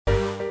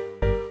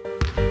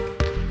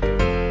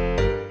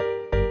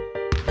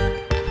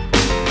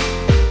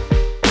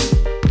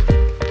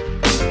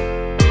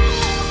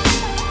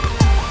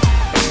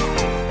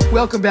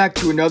Welcome back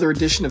to another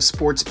edition of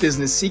Sports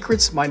Business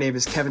Secrets. My name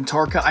is Kevin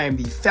Tarka. I am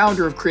the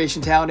founder of Creation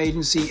Talent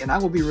Agency, and I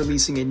will be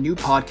releasing a new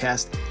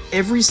podcast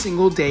every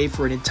single day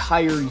for an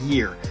entire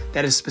year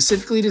that is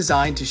specifically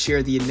designed to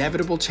share the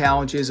inevitable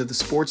challenges of the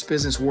sports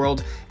business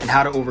world and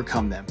how to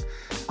overcome them.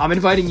 I'm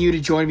inviting you to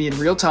join me in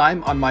real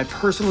time on my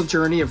personal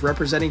journey of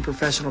representing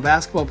professional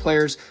basketball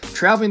players,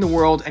 traveling the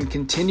world, and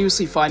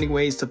continuously finding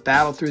ways to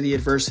battle through the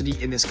adversity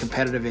in this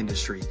competitive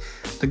industry.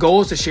 The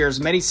goal is to share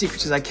as many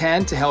secrets as I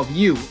can to help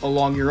you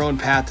along your own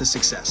path to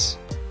success.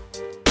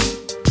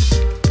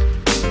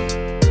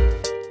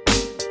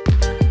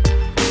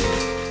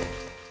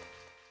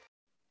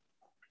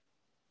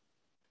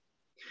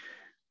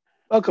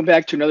 Welcome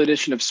back to another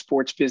edition of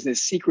Sports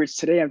Business Secrets.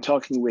 Today I'm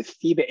talking with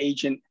FIBA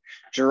agent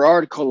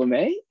Gerard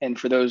Colomet. And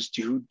for those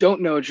who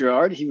don't know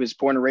Gerard, he was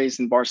born and raised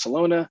in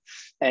Barcelona,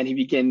 and he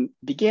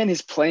began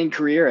his playing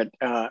career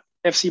at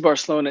FC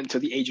Barcelona until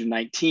the age of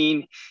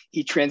 19.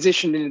 He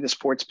transitioned into the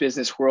sports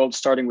business world,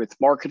 starting with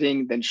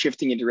marketing, then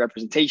shifting into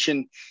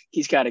representation.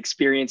 He's got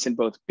experience in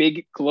both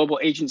big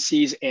global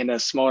agencies and a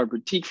smaller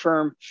boutique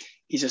firm.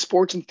 He's a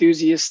sports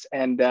enthusiast,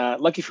 and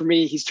lucky for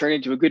me, he's turned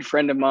into a good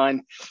friend of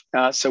mine.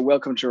 So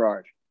welcome,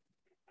 Gerard.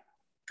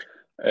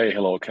 Hey,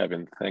 hello,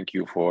 Kevin. Thank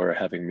you for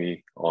having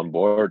me on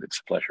board. It's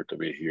a pleasure to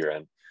be here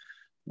and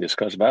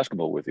discuss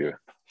basketball with you.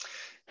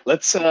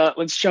 Let's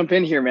jump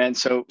in here, man.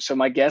 So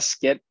my guests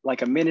get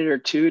like a minute or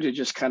two to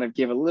just kind of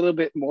give a little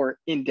bit more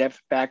in-depth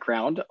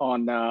background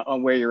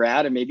on where you're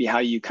at and maybe how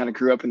you kind of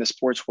grew up in the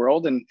sports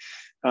world, and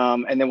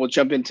then we'll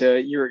jump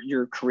into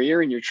your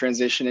career and your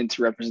transition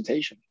into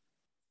representation.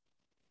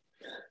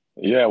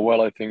 Yeah,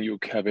 well, I think you,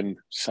 Kevin,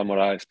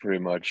 summarized pretty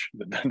much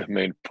the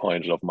main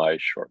points of my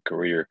short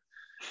career.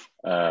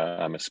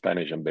 I'm a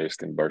Spanish. I'm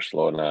based in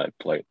Barcelona. I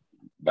played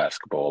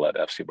basketball at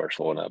FC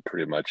Barcelona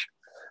pretty much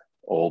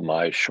all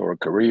my short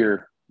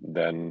career.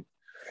 Then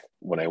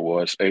when I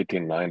was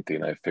 18,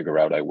 19, I figured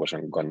out I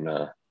wasn't going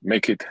to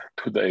make it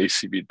to the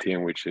ACB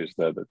team, which is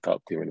the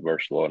top team in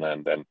Barcelona.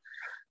 And then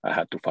I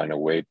had to find a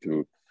way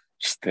to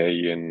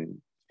stay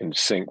in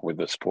sync with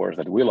the sport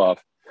that we love.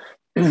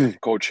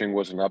 Coaching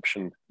was an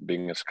option.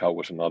 Being a scout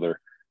was another.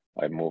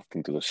 I moved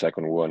into the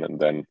second one, and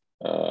then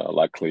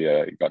luckily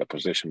I got a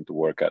position to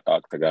work at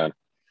Octagon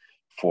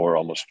for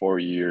almost 4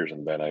 years,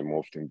 and then I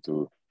moved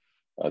into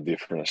a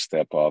different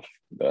step of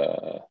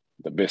the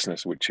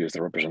business, which is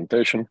the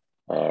representation.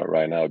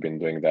 Right now, I've been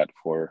doing that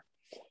for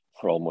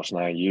almost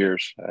 9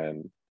 years,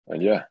 and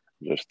yeah,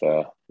 just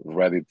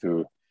ready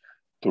to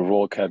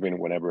roll, Kevin,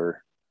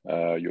 whenever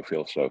you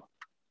feel so.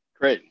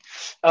 Great.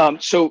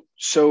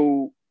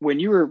 So when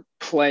you were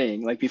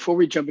playing, like before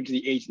we jump into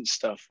the agent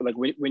stuff, like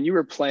when you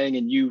were playing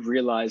and you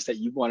realized that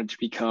you wanted to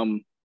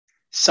become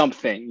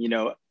something,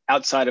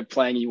 outside of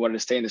playing, and you wanted to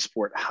stay in the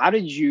sport, how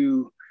did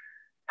you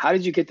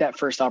get that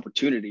first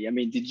opportunity? I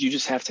mean, did you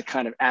just have to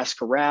kind of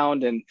ask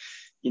around and,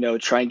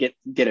 try and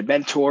get a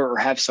mentor or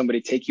have somebody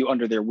take you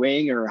under their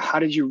wing, or how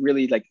did you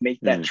really like make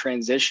that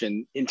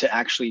transition into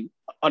actually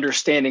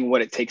understanding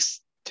what it takes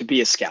to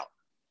be a scout?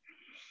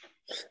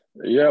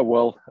 Yeah,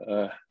 well,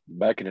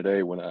 back in the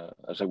day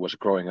as I was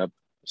growing up,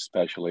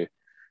 especially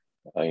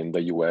in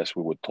the US,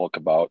 we would talk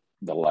about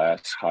the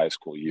last high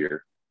school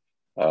year.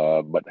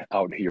 But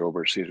out here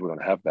overseas, we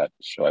don't have that.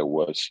 So I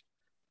was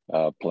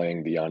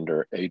playing the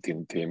under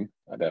 18 team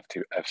at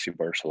FC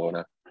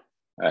Barcelona.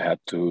 I had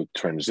to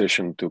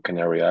transition to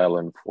Canary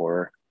Island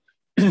for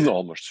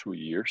almost 2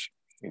 years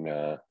in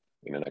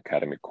an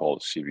academy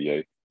called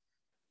CBA.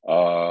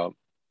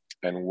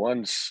 And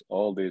once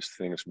all these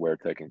things were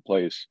taking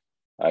place,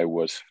 I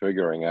was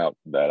figuring out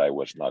that I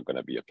was not going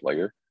to be a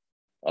player,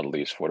 at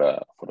least for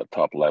the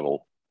top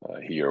level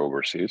here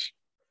overseas.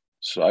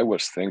 So I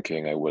was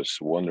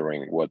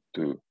wondering what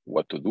to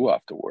do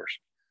afterwards.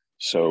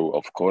 So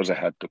of course I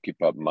had to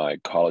keep up my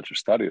college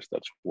studies.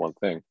 That's one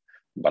thing,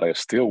 but I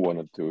still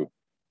wanted to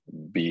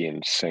be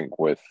in sync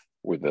with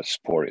the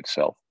sport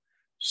itself.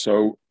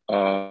 So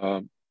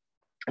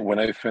when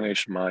I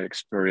finished my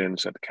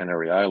experience at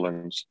Canary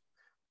Islands,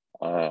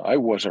 I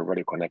was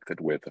already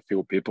connected with a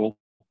few people.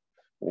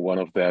 One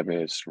of them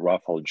is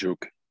Rafael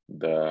Juk,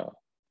 the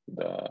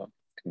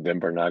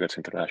Denver Nuggets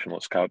international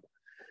scout.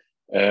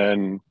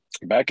 And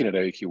back in the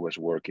day, he was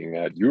working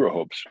at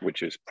Eurohoops,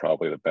 which is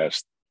probably the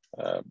best,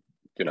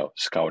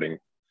 scouting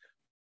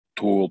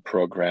tool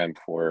program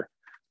for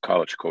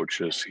college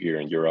coaches here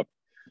in Europe.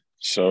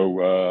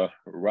 So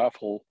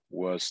Rafael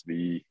was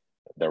the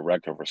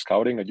director for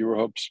scouting at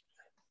Eurohoops.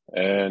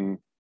 And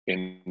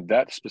in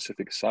that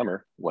specific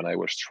summer, when I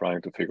was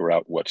trying to figure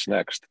out what's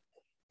next,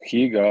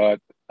 he got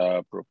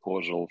a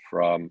proposal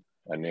from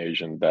an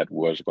agent that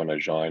was going to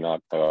join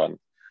Octagon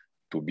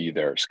to be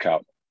their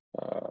scout.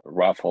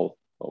 Rafael,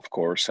 of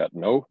course, said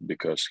no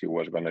because he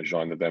was going to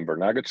join the Denver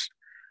Nuggets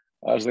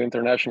as the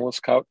international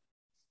scout.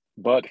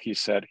 But he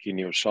said he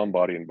knew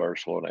somebody in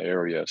Barcelona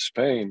area,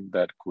 Spain,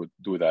 that could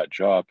do that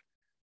job.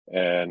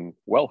 And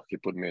well, he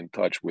put me in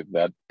touch with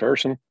that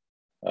person.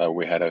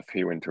 We had a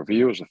few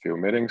interviews, a few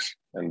meetings,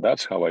 and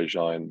that's how I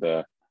joined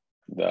the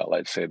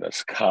let's say the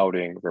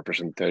scouting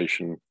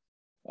representation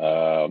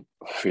uh,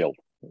 field.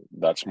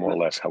 That's more or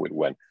less how it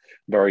went.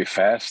 Very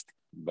fast,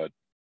 but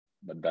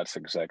that's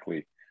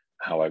exactly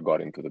how I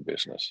got into the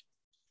business.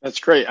 That's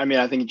great. I mean,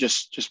 I think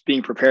just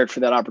being prepared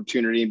for that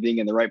opportunity and being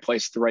in the right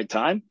place at the right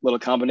time, little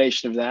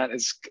combination of that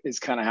is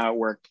kind of how it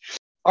worked.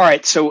 All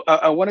right, so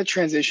I want to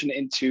transition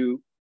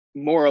into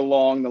more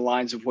along the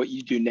lines of what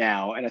you do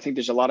now, and I think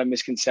there's a lot of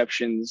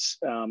misconceptions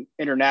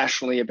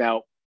internationally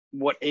about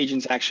what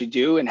agents actually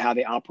do and how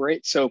they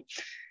operate. So,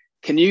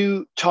 can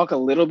you talk a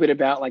little bit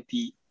about like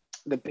the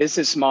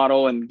business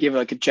model and give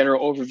like a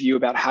general overview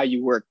about how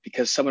you work?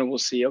 Because someone will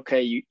see,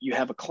 okay, you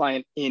have a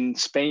client in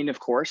Spain, of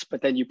course,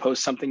 but then you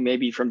post something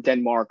maybe from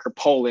Denmark or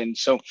Poland.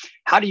 So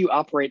how do you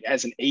operate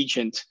as an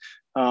agent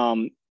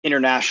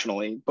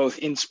internationally, both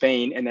in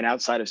Spain and then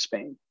outside of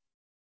Spain?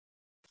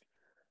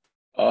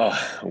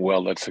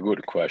 Well, that's a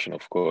good question,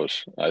 of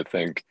course. I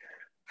think,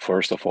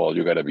 first of all,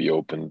 you got to be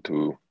open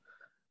to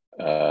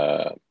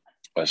uh,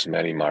 as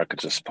many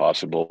markets as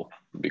possible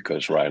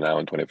because right now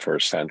in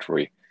 21st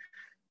century,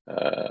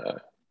 uh,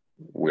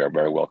 we are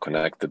very well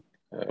connected.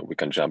 We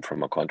can jump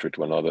from a country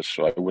to another,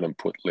 so I wouldn't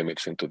put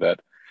limits into that.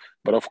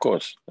 But of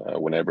course,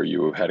 whenever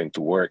you head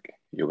into work,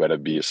 you got to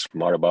be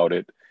smart about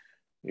it.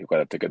 You got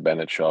to take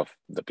advantage of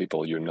the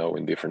people you know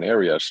in different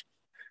areas,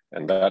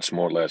 and that's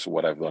more or less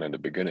what I've done in the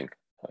beginning.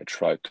 I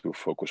try to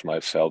focus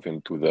myself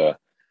into the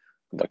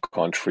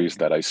countries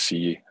that I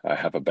see I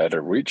have a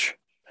better reach.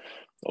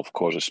 Of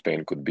course,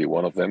 Spain could be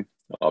one of them,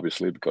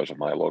 obviously because of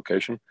my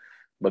location,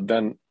 but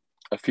then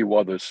a few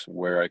others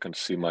where I can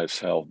see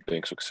myself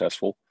being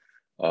successful.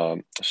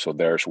 So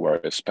there's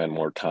where I spend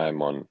more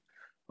time on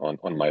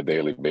my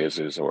daily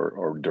basis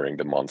or during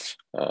the months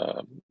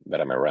that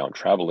I'm around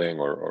traveling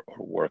or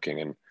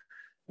working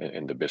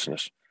in the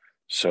business.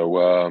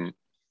 So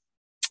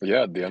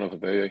yeah, at the end of the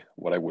day,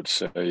 what I would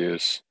say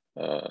is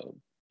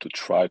to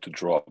try to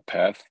draw a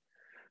path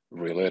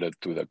related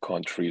to the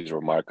countries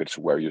or markets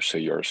where you see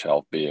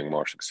yourself being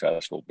more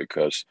successful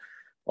because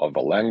of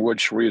a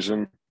language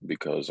reason,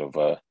 because of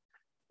a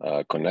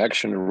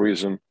connection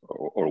reason,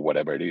 or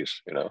whatever it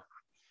is, you know.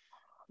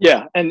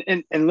 Yeah,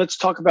 and let's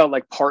talk about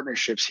like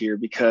partnerships here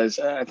because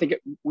I think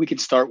we could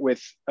start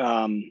with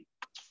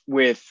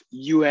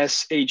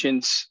U.S.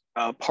 agents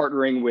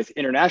partnering with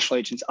international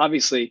agents.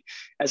 Obviously,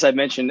 as I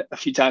mentioned a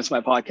few times in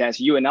my podcast,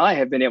 you and I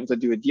have been able to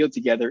do a deal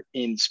together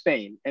in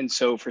Spain. And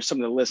so, for some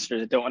of the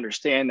listeners that don't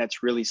understand,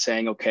 that's really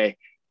saying, okay,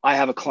 I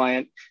have a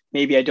client.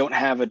 Maybe I don't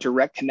have a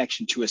direct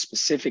connection to a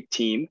specific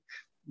team,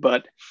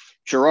 but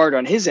Gerard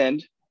on his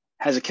end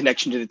has a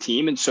connection to the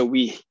team, and so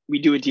we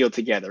do a deal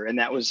together. And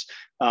that was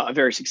a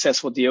very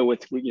successful deal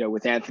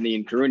with Anthony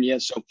and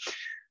Coruña. So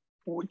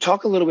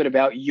talk a little bit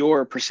about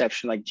your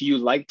perception. Like, do you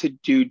like to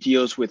do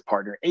deals with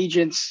partner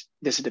agents?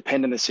 Does it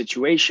depend on the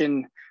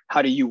situation?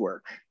 How do you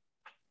work?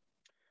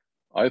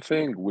 I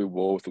think we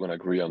both gonna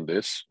agree on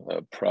this.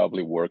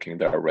 Probably working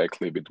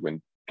directly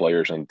between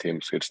players and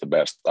teams it's the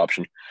best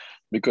option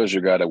because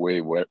you got a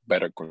way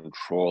better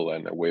control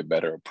and a way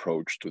better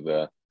approach to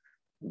the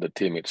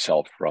team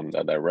itself, from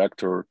the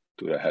director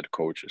to the head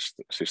coach,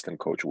 assistant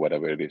coach,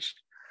 whatever it is.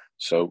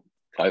 So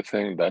I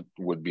think that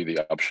would be the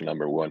option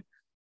number one.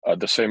 At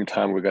the same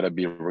time, we got to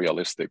be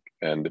realistic,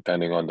 and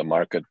depending on the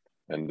market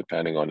and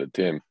depending on the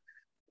team,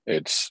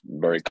 it's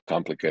very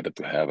complicated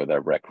to have a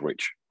direct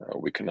reach.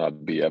 We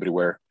cannot be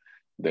everywhere.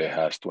 They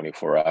has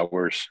 24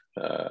 hours,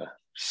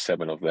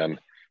 7 of them.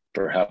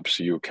 Perhaps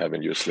you,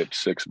 Kevin, you sleep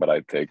 6, but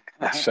I take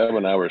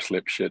 7 hour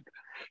sleep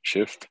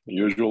shift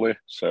usually.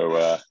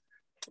 So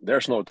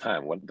there's no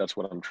time. That's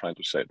what I'm trying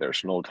to say.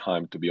 There's no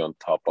time to be on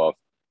top of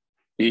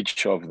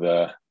each of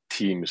the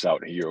teams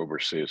out here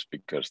overseas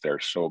because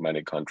there's so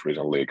many countries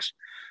and leagues.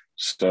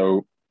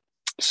 So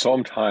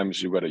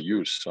sometimes you got to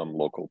use some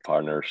local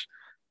partners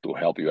to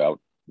help you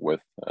out with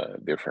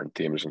different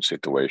teams and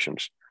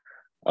situations.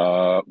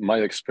 My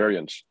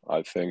experience,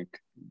 I think,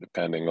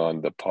 depending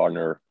on the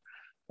partner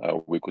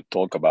we could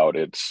talk about,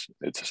 it's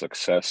a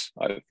success.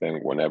 I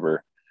think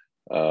whenever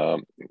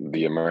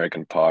the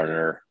American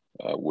partner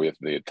with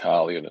the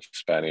Italian,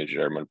 Spanish,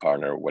 German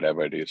partner,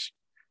 whatever it is,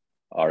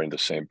 are in the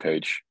same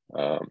page.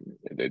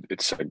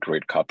 It's a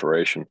great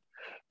cooperation.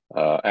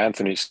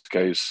 Anthony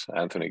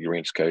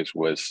Green's case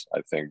was,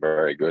 I think,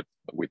 very good.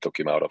 We took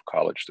him out of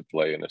college to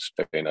play in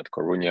Spain at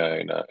Coruña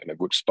in a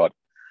good spot.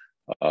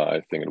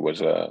 I think it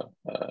was a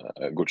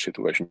good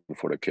situation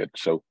for the kid.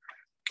 So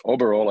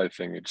overall, I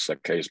think it's a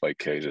case by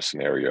case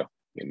scenario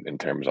in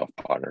terms of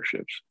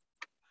partnerships.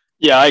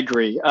 Yeah, I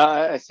agree.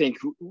 I think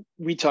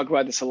we talk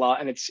about this a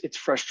lot, and it's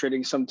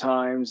frustrating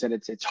sometimes, and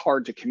it's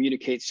hard to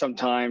communicate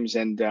sometimes.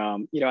 And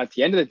at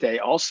the end of the day,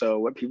 also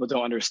what people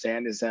don't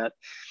understand is that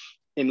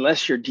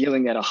unless you're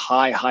dealing at a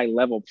high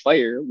level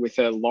player with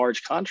a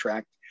large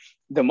contract,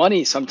 the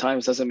money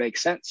sometimes doesn't make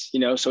sense.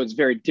 So it's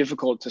very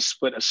difficult to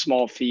split a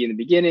small fee in the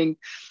beginning,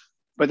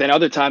 but then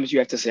other times you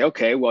have to say,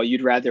 okay, well,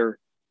 you'd rather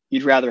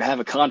have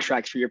a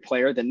contract for your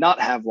player than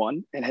not have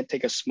one and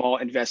take a small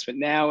investment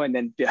now and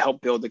then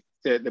help build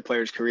the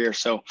player's career.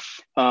 So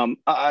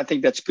I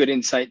think that's good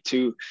insight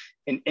to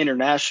an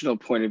international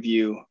point of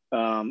view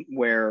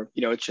where,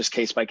 it's just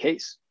case by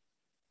case.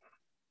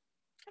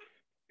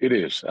 It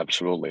is,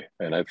 absolutely.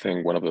 And I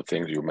think one of the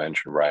things you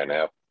mentioned right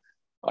now,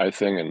 I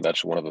think, and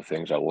that's one of the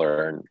things I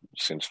learned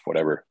since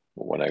whatever,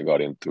 when I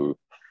got into,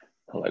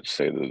 let's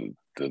say,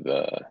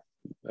 the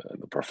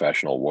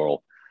professional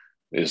world,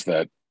 is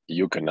that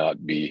you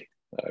cannot be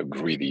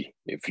greedy.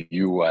 If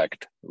you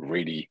act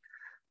greedy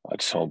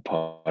at some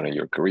point in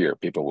your career,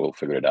 people will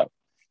figure it out.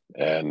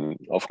 And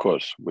of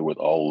course, we would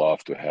all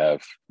love to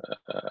have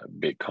a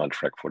big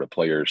contract for the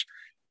players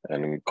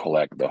and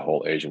collect the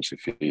whole agency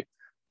fee.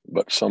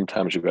 But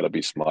sometimes you got to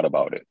be smart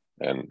about it,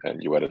 and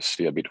you got to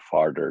see a bit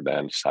farther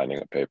than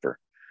signing a paper.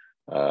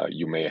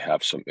 You may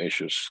have some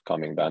issues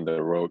coming down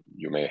the road.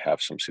 You may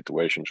have some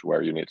situations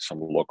where you need some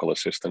local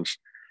assistance,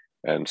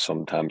 and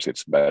sometimes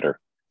it's better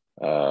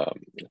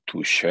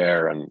to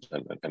share and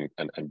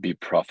be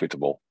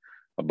profitable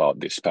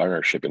about this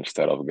partnership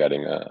instead of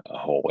getting a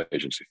whole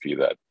agency fee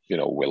that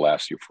will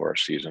last you for a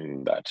season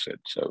and that's it.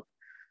 So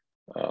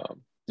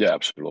yeah,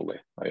 absolutely,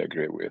 I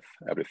agree with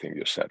everything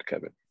you said,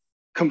 Kevin.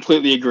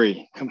 Completely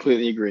agree.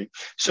 Completely agree.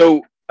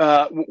 So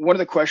one of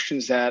the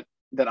questions that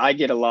I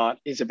get a lot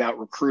is about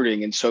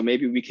recruiting, and so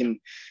maybe we can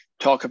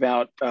talk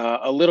about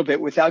a little bit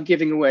without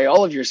giving away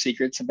all of your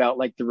secrets about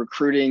like the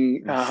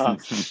recruiting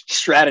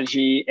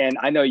strategy. And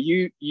I know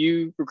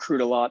you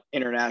recruit a lot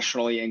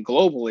internationally and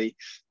globally.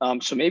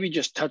 So maybe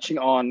just touching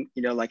on,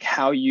 like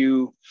how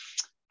you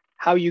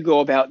go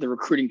about the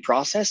recruiting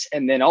process.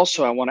 And then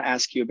also I want to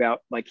ask you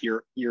about like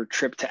your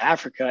trip to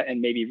Africa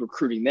and maybe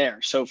recruiting there.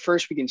 So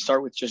first we can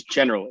start with just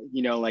generally,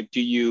 like,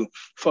 do you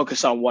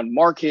focus on one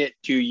market?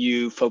 Do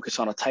you focus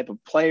on a type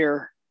of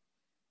player?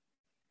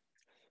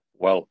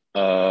 Well,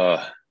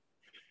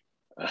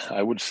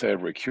 I would say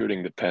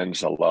recruiting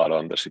depends a lot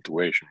on the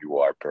situation you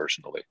are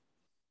personally.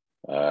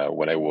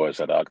 When I was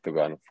at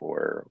Octagon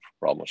for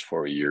almost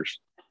 4 years,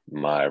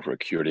 my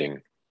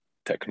recruiting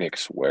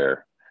techniques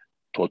were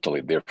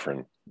totally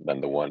different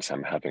than the ones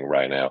I'm having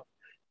right now,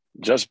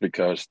 just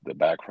because the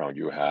background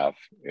you have,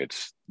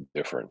 it's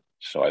different.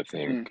 So I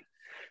think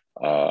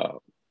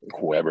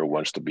whoever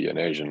wants to be an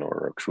agent or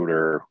a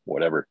recruiter,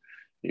 whatever,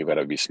 you got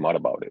to be smart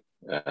about it.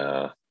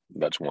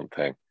 That's one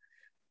thing.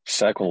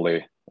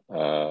 Secondly,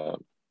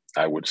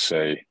 I would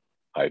say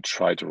I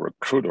try to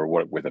recruit or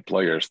work with the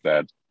players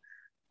that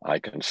I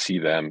can see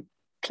them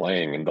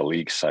playing in the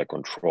leagues I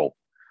control.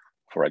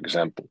 For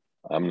example,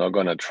 I'm not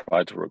going to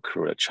try to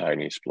recruit a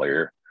Chinese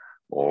player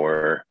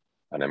or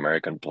an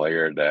American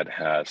player that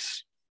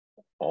has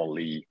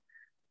only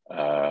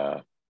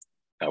a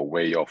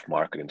way of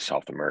marketing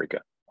South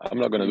America. I'm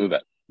not going to do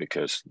that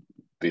because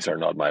these are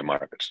not my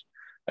markets.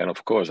 And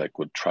of course, I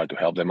could try to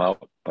help them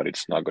out, but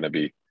it's not going to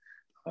be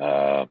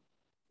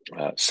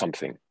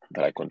something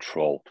that I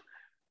control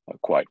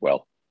quite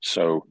well.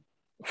 So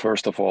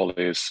first of all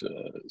is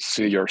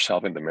see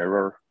yourself in the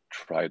mirror,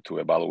 try to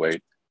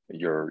evaluate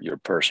your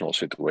personal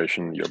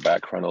situation, your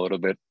background a little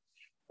bit,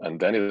 and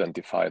then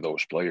identify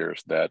those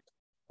players that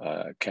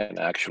can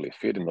actually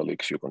fit in the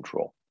leagues you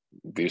control.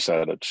 These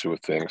are the two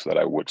things that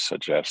I would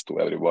suggest to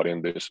everybody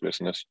in this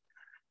business.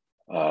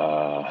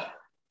 What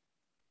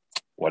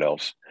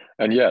else?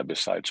 And yeah,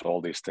 besides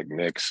all these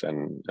techniques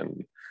and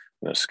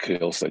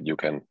skills that you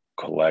can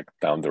collect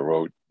down the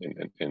road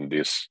in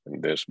this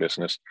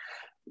business,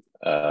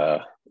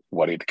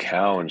 what it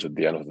counts at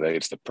the end of the day,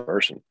 it's the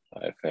person.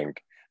 I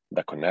think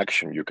the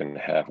connection you can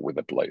have with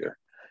the player.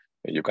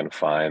 You can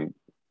find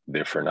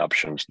different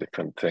options,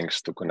 different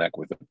things to connect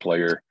with the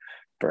player.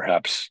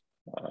 Perhaps,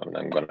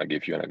 I'm going to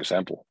give you an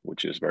example,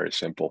 which is very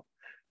simple.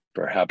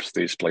 Perhaps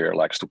this player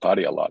likes to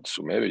party a lot,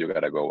 so maybe you got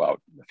to go out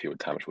a few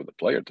times with the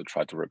player to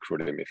try to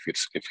recruit him if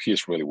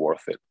he's really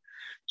worth it.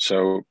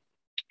 So,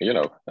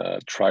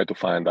 try to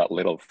find that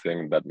little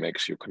thing that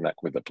makes you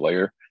connect with the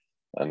player,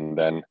 and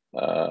then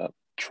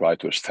try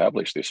to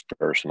establish this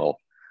personal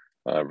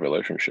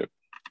relationship.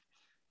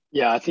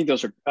 Yeah, I think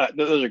those are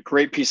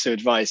great pieces of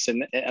advice,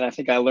 and I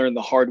think I learned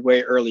the hard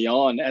way early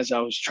on as I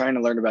was trying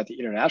to learn about the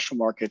international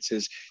markets.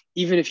 Is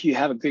even if you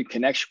have a good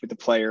connection with the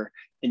player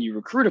and you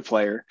recruit a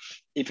player,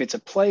 if it's a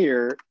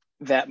player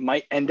that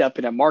might end up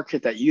in a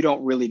market that you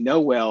don't really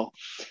know well,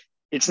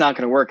 it's not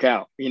going to work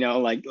out.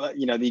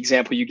 The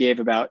example you gave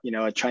about,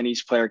 a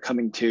Chinese player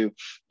coming to,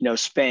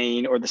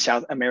 Spain, or the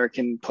South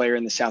American player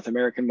in the South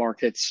American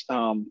markets.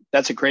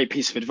 That's a great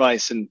piece of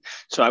advice. And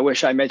so I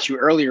wish I met you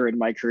earlier in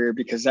my career,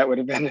 because that would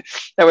have been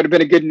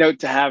a good note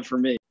to have for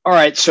me. All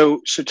right.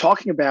 So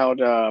talking about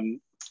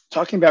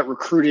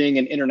recruiting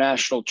and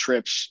international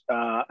trips,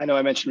 I know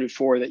I mentioned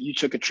before that you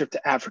took a trip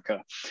to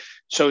Africa.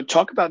 So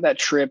talk about that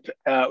trip.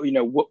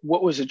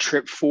 What was the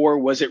trip for?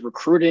 Was it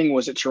recruiting?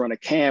 Was it to run a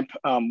camp?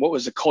 What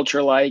was the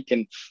culture like?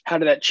 And how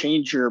did that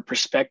change your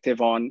perspective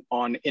on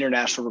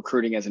international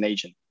recruiting as an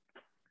agent?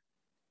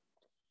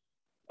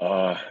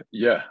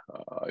 Yeah,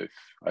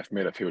 I've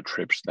made a few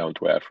trips down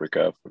to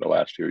Africa for the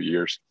last few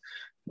years.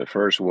 The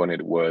first one,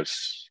 it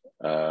was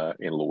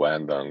in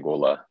Luanda,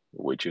 Angola,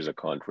 which is a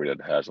country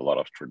that has a lot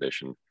of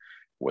tradition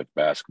with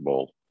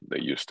basketball. They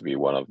used to be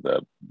one of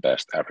the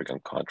best African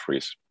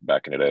countries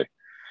back in the day.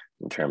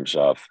 in terms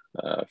of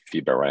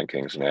FIBA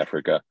rankings in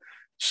Africa.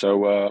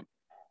 So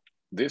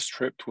this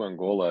trip to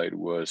Angola, it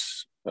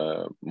was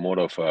more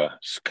of a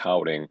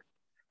scouting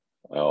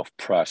of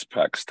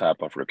prospects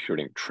type of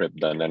recruiting trip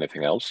than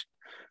anything else.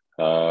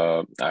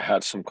 I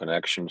had some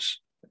connections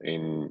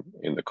in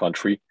the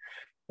country,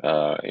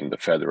 in the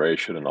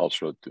federation, and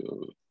also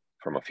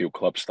from a few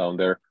clubs down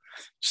there.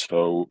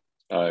 So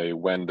I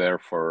went there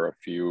for a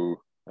few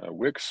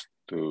weeks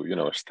to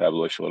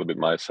establish a little bit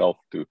myself,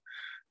 to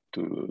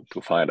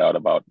find out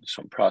about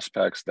some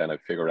prospects. Then I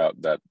figured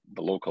out that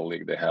the local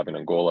league they have in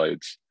Angola,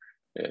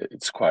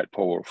 it's quite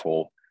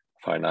powerful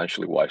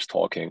financially wise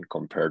talking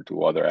compared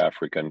to other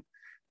African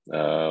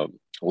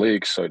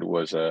leagues. So it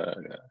was a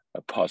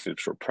positive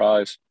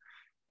surprise.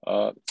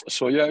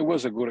 So yeah, it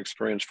was a good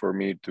experience for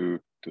me to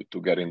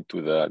get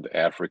into the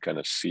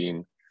African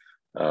scene,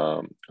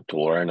 to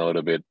learn a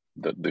little bit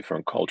the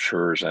different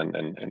cultures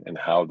and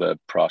how the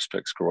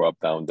prospects grow up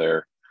down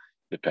there,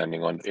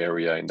 depending on the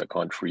area in the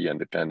country and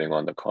depending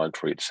on the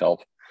country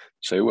itself.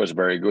 So it was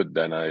very good.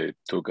 Then I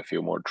took a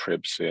few more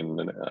trips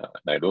in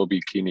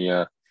Nairobi,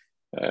 Kenya,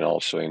 and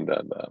also in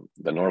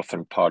the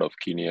northern part of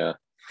Kenya,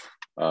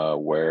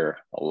 where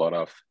a lot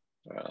of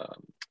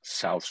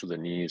South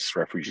Sudanese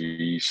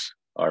refugees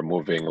are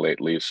moving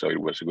lately. So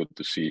it was good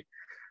to see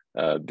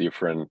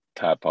different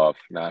type of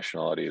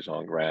nationalities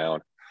on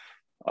ground.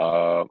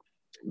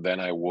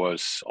 Then I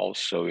was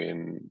also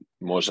in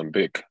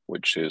Mozambique,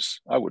 which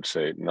is, I would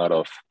say, not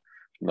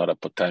a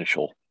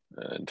potential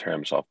in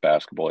terms of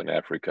basketball in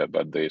Africa,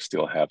 but they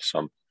still have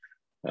some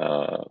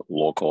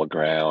local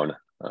ground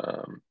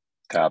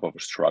type of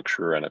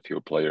structure, and a few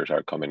players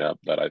are coming up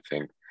that I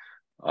think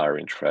are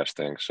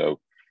interesting. So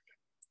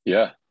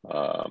yeah,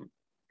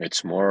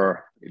 it's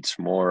more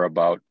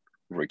about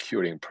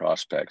recruiting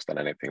prospects than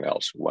anything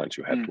else once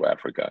you head to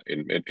Africa,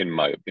 in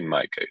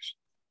my case.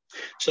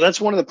 So that's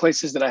one of the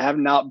places that I have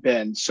not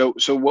been. So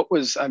what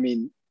was, I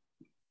mean,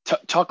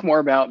 talk more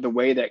about the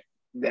way that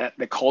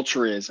the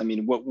culture is. I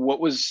mean, what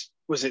was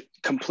it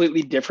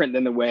completely different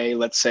than the way,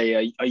 let's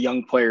say, a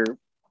young player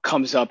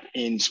comes up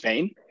in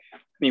Spain? I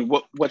mean,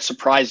 what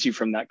surprised you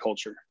from that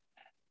culture?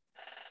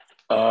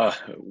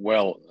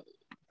 Well,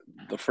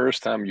 the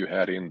first time you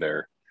head in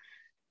there,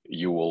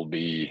 you will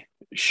be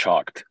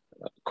shocked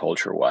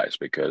culture-wise,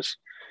 because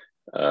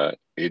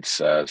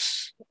it's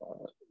as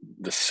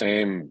the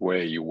same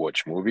way you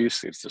watch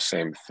movies. It's the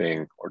same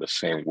thing, or the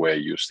same way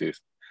you're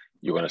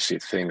going to see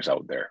things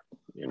out there,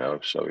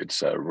 so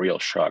it's a real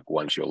shock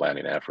once you land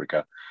in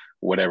Africa,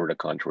 whatever the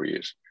country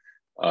is.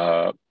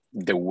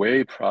 The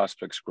way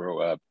prospects grow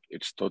up,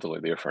 it's totally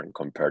different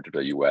compared to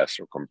the US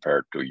or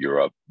compared to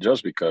Europe,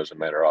 just because a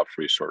matter of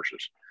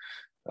resources.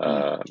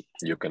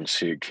 You can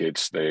see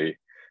kids, they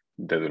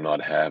do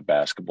not have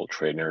basketball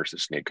trainers,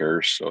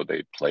 sneakers, so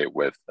they play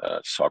with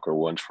soccer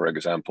ones, for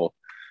example.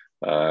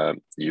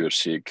 You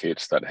see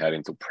kids that head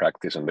into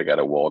practice and they got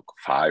to walk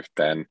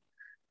 5-10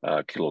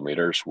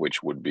 kilometers,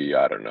 which would be,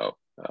 I don't know,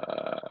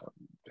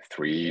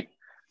 3-6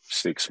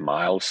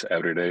 miles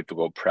every day to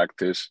go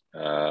practice.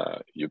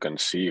 You can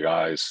see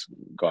guys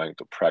going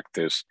to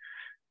practice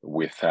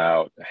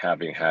without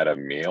having had a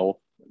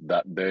meal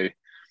that day.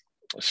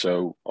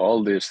 So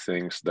all these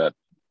things that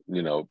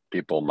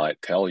people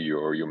might tell you,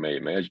 or you may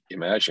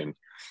imagine,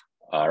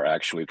 are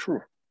actually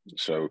true.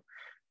 So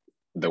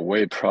the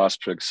way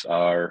prospects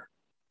are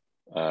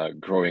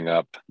growing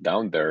up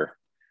down there,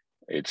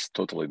 it's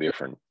totally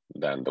different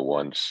than the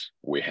ones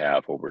we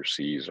have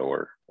overseas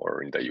or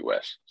in the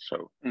US.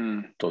 So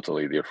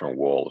totally different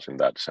worlds in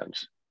that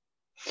sense.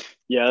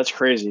 Yeah, that's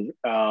crazy.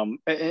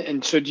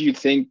 And so do you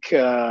think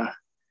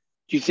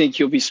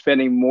you'll be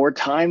spending more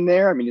time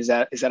there? I mean, is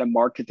that a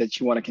market that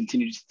you want to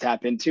continue to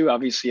tap into?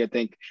 Obviously, I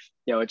think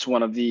it's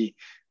one of the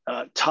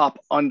top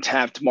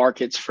untapped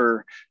markets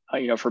for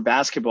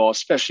basketball,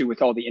 especially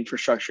with all the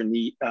infrastructure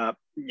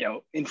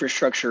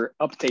infrastructure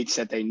updates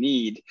that they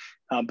need.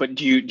 But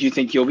do you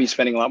think you'll be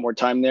spending a lot more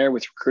time there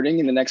with recruiting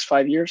in the next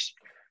 5 years?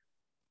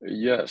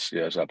 Yes,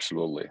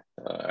 absolutely.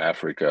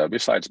 Africa,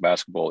 besides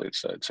basketball,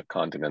 it's a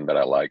continent that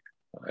I like.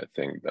 I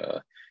think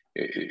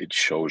it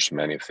shows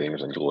many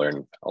things, and you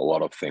learn a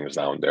lot of things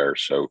down there.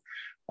 So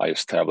I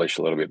established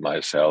a little bit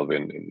myself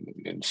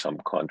in some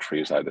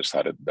countries. I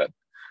decided that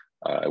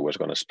I was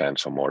going to spend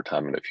some more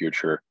time in the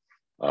future.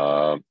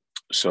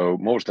 So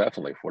most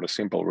definitely, for the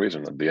simple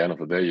reason, at the end of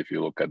the day, if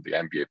you look at the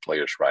NBA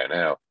players right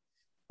now,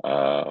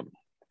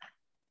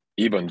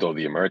 even though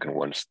the American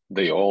ones,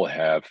 they all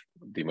have,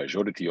 the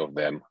majority of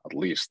them at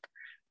least,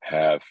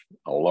 have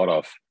a lot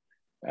of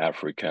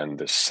African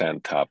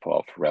descent type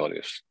of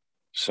relatives.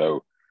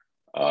 So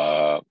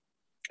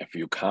if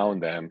you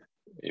count them,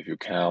 if you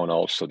count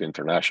also the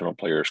international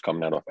players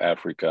coming out of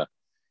Africa,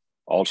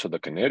 also the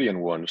Canadian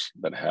ones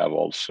that have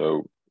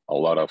also a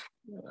lot of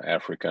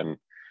African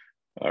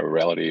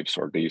relatives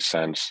or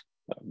descents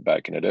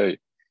back in the day,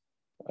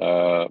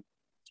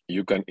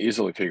 you can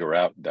easily figure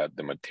out that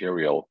the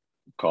material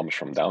comes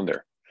from down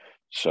there.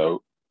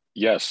 So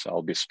yes,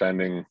 I'll be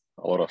spending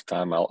a lot of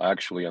time. I'll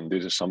actually, and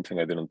this is something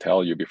I didn't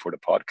tell you before the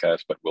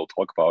podcast, but we'll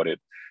talk about it.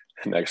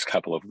 next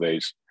couple of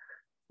days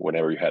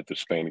whenever you head to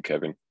Spain,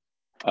 Kevin.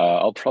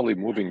 I'll probably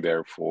moving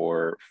there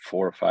for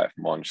 4 or 5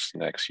 months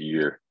next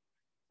year.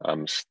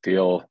 I'm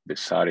still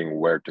deciding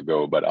where to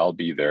go, but I'll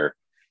be there,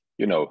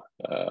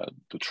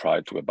 to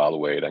try to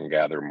evaluate and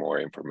gather more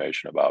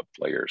information about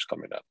players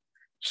coming up.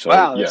 So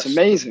Wow, that's yes,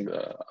 amazing.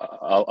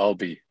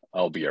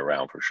 I'll be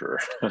around for sure.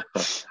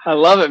 I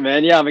love it,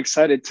 man. Yeah, I'm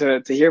excited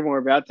to hear more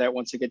about that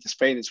once I get to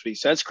Spain this week.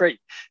 So that's great.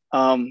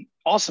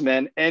 Awesome,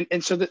 man.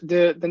 And so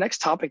the next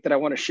topic that I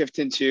want to shift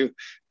into,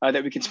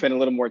 that we can spend a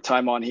little more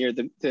time on here,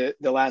 the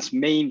last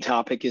main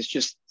topic is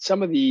just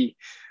some of the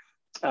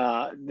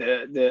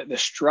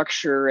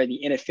structure and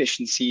the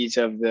inefficiencies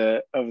of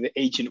the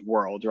agent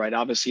world, right?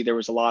 Obviously, there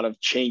was a lot of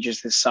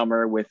changes this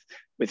summer with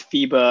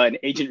FIBA and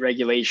agent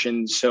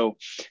regulations. So,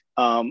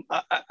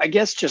 I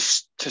guess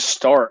just to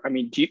start, I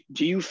mean,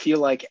 do you feel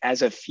like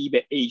as a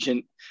FIBA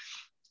agent,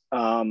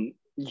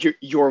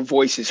 your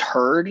voice is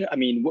heard? I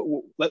mean,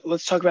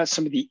 let's talk about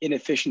some of the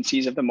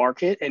inefficiencies of the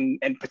market, and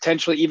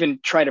potentially even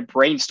try to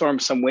brainstorm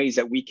some ways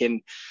that we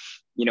can,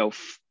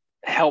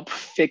 help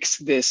fix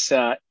this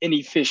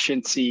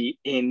inefficiency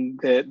in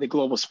the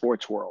global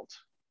sports world.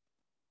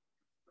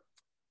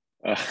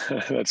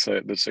 That's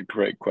a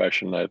great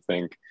question.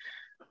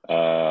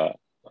 Uh,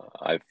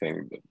 I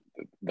think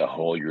the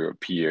whole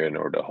European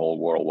or the whole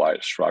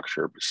worldwide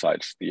structure,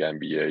 besides the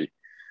NBA,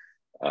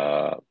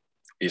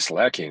 is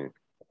lacking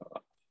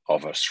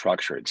of a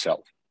structure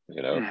itself.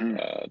 Mm-hmm.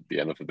 At the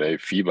end of the day,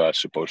 FIBA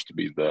is supposed to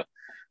be the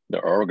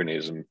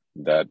organism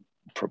that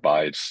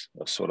provides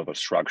a sort of a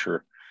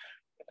structure.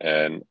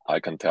 And I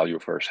can tell you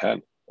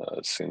firsthand,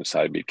 since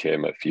I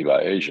became a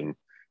FIBA agent,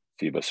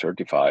 FIBA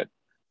certified,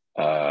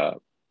 uh,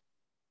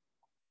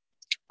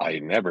 I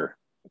never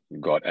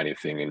got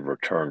anything in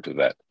return to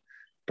that.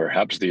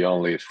 Perhaps the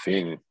only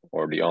thing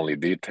or the only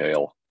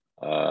detail,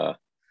 or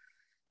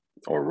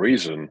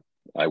reason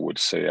I would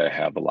say I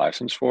have a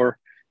license for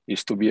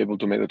is to be able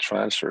to make the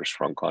transfers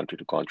from country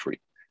to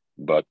country.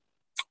 But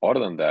other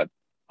than that,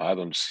 I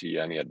don't see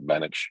any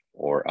advantage,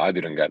 or I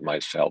didn't get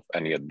myself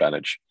any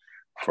advantage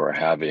for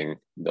having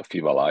the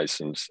FIBA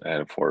license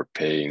and for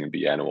paying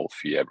the annual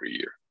fee every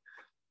year.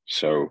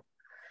 So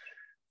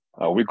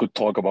we could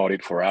talk about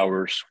it for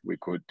hours. We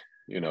could,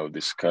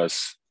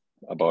 discuss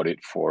about it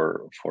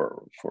for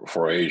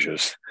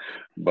ages.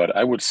 But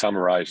I would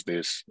summarize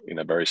this in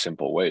a very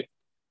simple way.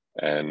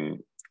 And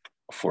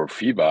for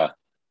FIBA,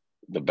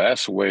 the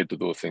best way to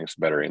do things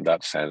better in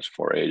that sense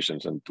for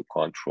agents and to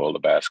control the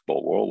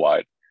basketball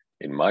worldwide,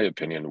 in my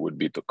opinion, would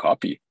be to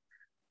copy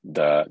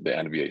the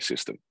NBA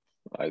system.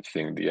 I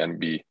think the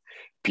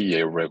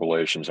NBPA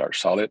regulations are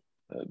solid.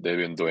 They've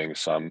been doing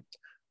some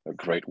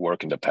great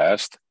work in the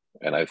past,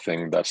 and I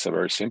think that's a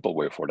very simple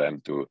way for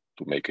them to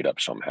make it up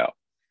somehow.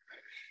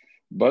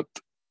 But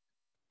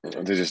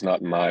this is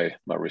not my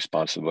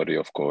responsibility,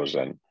 of course,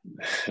 and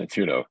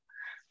you know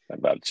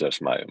that's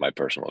just my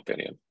personal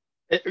opinion.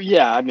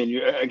 Yeah, I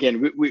mean,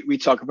 again, we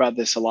talk about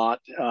this a lot,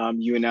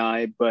 you and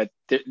I, but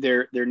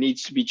there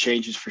needs to be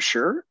changes for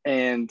sure.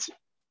 And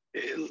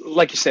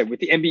like you said,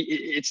 with the NBA,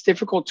 it's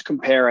difficult to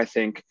compare. I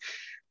think,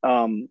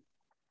 um,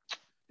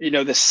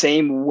 the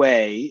same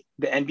way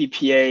the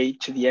NBPA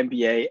to the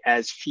NBA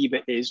as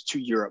FIBA is to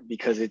Europe,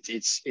 because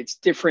it's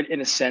different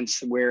in a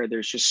sense where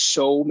there's just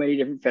so many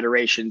different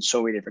federations,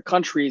 so many different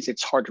countries.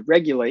 It's hard to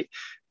regulate,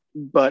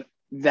 but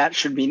that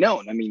should be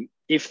known. I mean,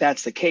 if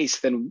that's the case,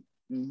 then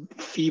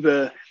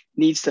FIBA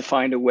needs to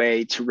find a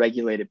way to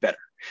regulate it better,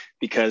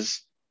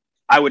 because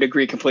I would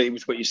agree completely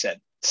with what you said.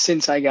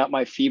 Since I got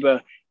my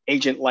FIBA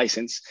agent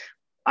license,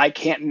 I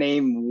can't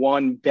name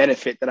one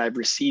benefit that I've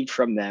received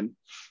from them,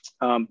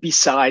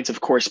 besides,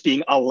 of course,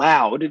 being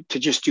allowed to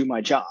just do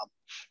my job,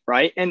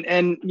 right?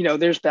 And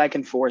there's back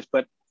and forth,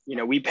 but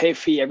we pay a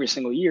fee every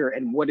single year,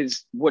 and what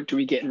do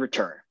we get in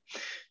return?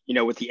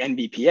 With the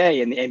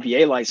NBPA and the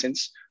NBA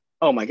license,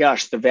 oh my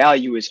gosh, the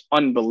value is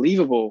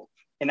unbelievable,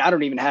 and I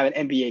don't even have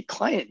an NBA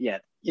client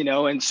yet.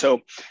 And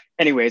so,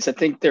 anyways, I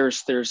think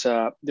there's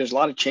a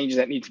lot of changes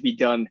that need to be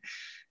done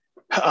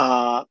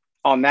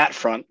on that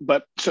front.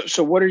 But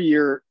so what are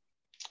your,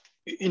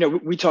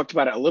 we talked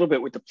about it a little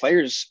bit with the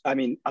players. I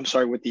mean, I'm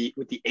sorry, with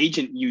the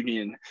agent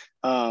union.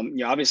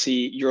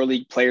 Obviously,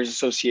 EuroLeague Players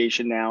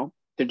Association now,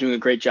 they're doing a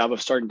great job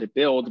of starting to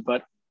build.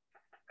 But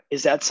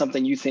is that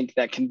something you think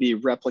that can be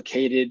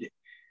replicated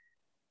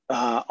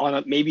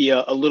on maybe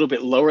a little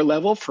bit lower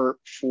level for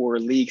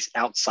leagues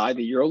outside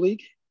the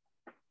EuroLeague?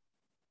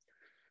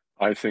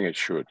 I think it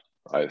should.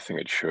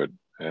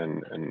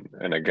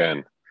 And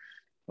again,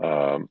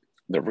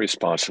 the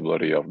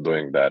responsibility of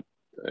doing that,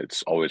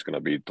 it's always going to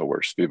be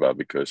towards FIBA,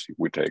 because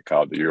we take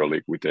out the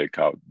EuroLeague, we take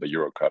out the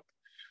Euro Cup.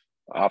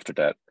 After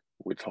that,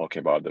 we're talking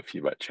about the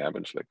FIBA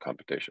Champions League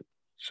competition.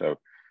 So,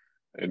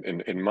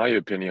 in my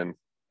opinion,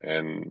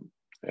 and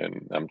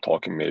I'm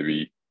talking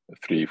maybe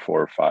 3,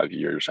 4, 5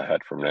 years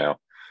ahead from now,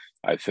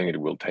 I think it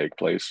will take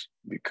place,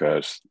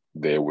 because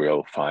they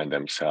will find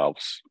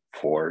themselves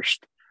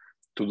forced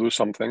to do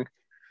something.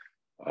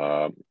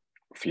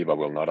 FIBA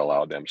will not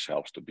allow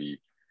themselves to be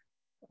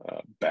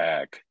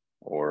back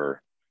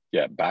or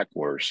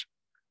backwards,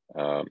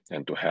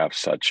 and to have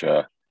such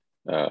a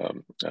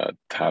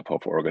type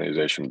of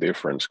organization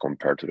difference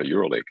compared to the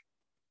EuroLeague,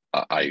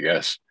 I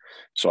guess.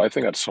 So I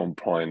think at some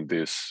point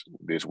this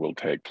will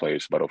take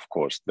place, but of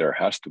course there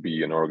has to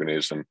be an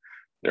organism,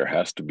 there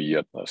has to be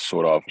a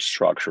sort of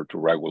structure to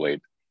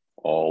regulate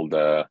all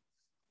the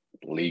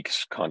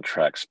leagues,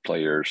 contracts,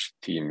 players,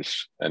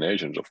 teams, and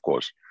agents, of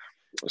course.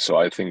 So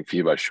I think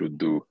FIBA should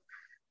do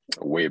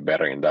way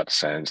better in that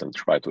sense and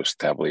try to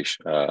establish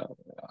a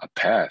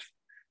path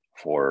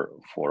for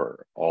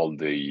all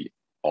the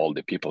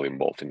people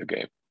involved in the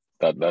game.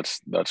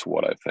 That's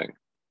what I think.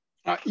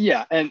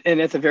 Yeah, and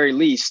at the very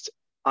least,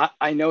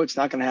 I know it's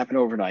not going to happen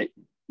overnight,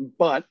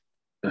 but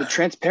the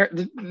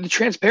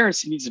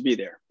transparency needs to be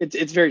there.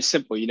 It's very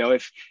simple. You know,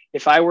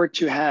 if I were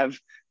to have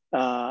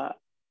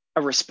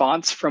a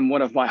response from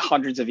one of my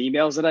hundreds of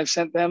emails that I've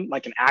sent them,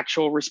 like an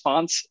actual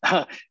response,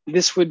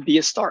 this would be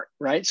a start,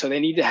 right? So they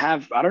need to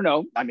have, I don't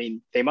know, I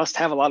mean, they must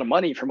have a lot of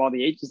money from all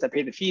the agents that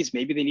pay the fees.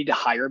 Maybe they need to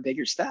hire a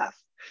bigger staff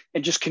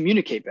and just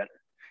communicate better.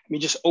 I mean,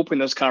 just open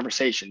those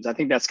conversations. I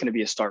think that's going to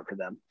be a start for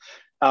them.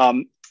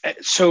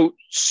 So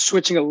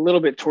switching a little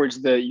bit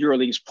towards the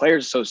EuroLeague's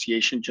Players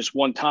Association, just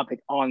one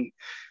topic on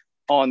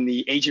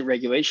the agent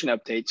regulation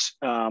updates.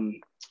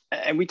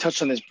 And we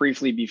touched on this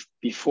briefly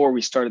before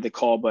we started the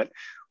call, but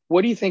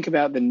what do you think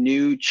about the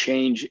new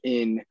change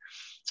in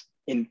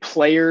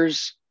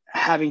players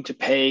having to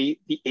pay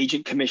the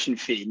agent commission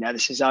fee? Now,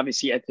 this is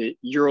obviously at the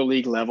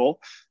EuroLeague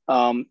level,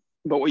 but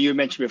what you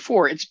mentioned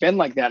before, it's been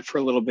like that for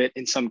a little bit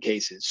in some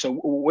cases. So,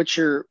 what's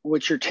your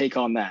take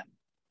on that?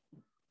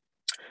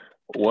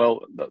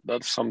 Well,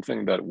 that's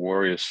something that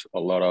worries a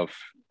lot of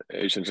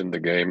agents in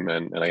the game,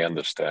 and I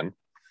understand.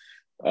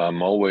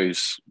 I'm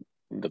always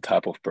the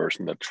type of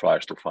person that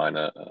tries to find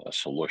a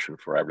solution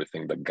for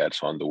everything that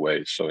gets on the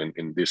way. So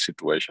in this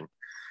situation,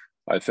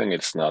 I think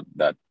it's not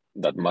that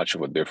much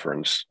of a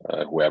difference,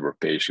 whoever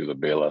pays you the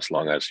bill, as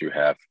long as you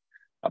have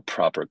a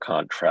proper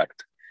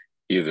contract,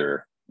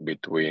 either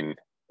between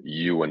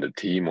you and the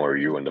team or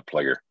you and the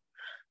player.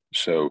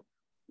 So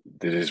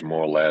this is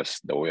more or less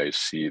the way I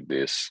see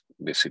this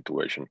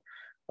situation.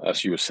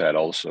 As you said,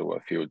 also a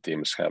few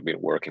teams have been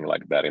working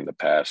like that in the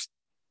past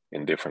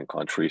in different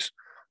countries.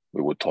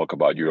 We would talk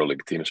about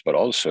EuroLeague teams, but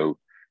also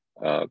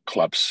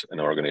clubs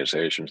and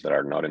organizations that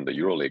are not in the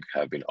EuroLeague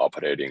have been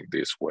operating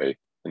this way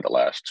in the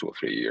last 2 or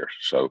 3 years.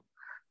 So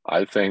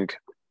I think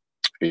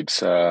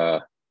it's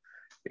a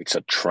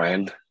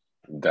trend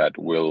that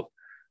will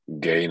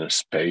gain a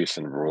space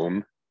and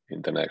room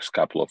in the next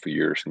couple of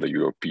years in the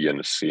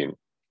European scene,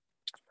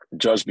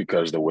 just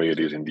because the way it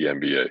is in the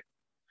NBA.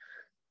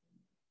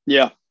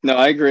 Yeah, no,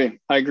 I agree.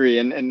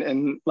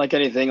 And like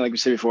anything, like we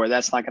said before,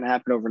 that's not going to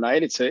happen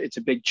overnight. It's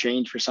a big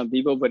change for some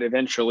people, but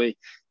eventually,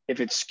 if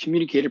it's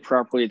communicated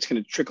properly, it's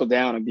going to trickle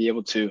down and be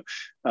able to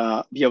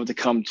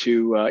come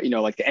to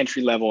like the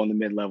entry level and the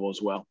mid level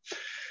as well.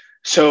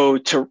 So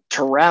to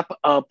wrap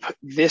up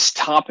this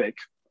topic,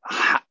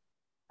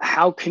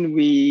 how can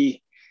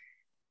we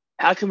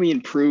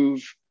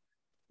improve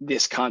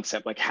this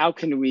concept? Like, how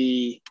can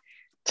we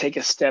take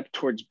a step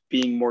towards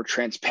being more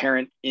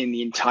transparent in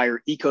the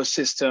entire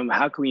ecosystem?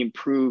 How can we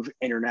improve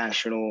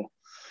international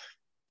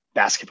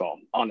basketball,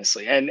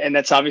 honestly? And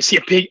that's obviously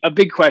a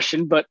big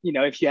question, but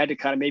if you had to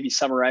kind of maybe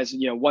summarize,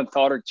 one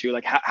thought or two,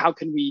 like how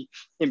can we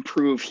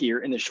improve here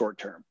in the short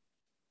term?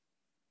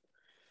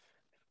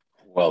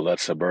 Well,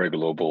 that's a very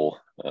global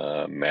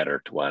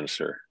matter to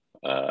answer.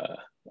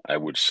 I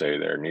would say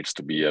there needs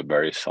to be a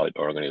very solid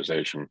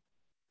organization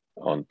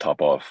on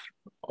top of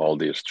all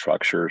these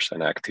structures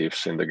and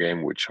actives in the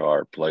game, which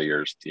are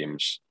players,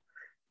 teams,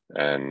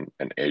 and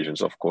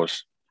agents, of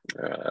course.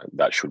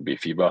 That should be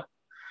FIBA.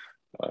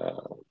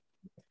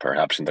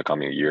 Perhaps in the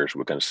coming years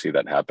we can see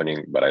that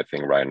happening, but I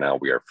think right now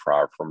we are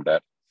far from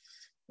that.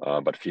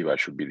 But FIBA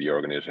should be the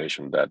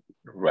organization that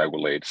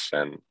regulates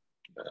and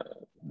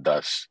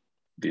does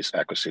this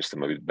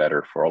ecosystem a bit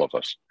better for all of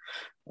us.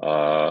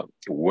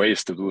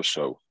 Ways to do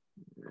so,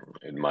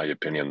 in my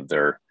opinion,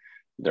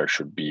 there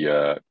should be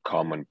a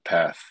common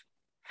path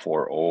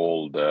for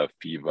all the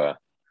FIBA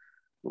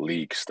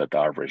leagues that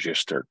are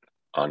registered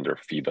under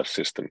FIBA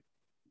system.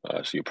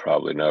 As you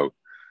probably know,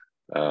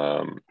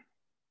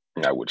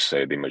 I would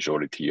say the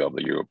majority of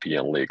the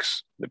European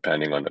leagues,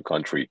 depending on the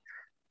country,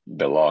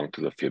 belong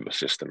to the FIBA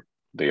system.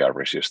 They are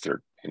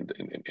registered in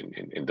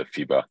the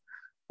FIBA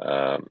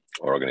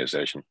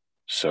organization.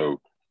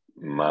 So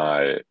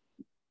my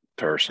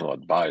personal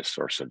advice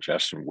or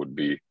suggestion would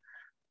be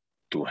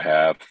to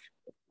have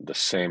the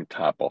same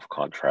type of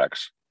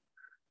contracts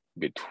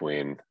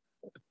between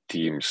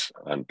teams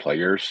and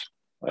players,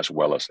 as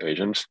well as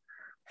agents,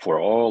 for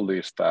all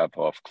these type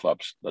of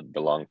clubs that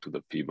belong to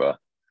the FIBA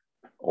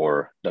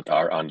or that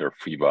are under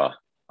FIBA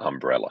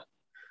umbrella.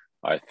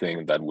 I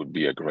think that would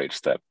be a great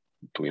step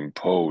to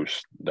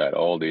impose that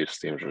all these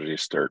teams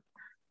registered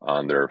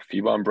under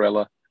FIBA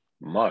umbrella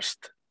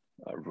must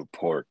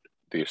report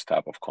these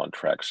type of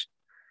contracts.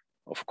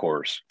 Of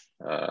course,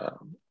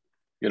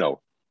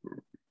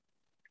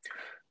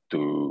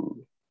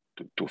 to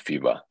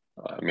FIBA.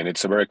 I mean,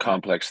 it's a very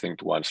complex thing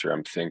to answer.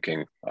 I'm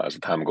thinking as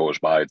the time goes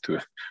by to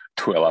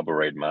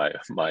elaborate my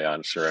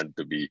answer and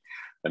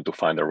to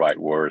find the right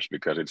words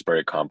because it's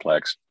very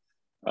complex.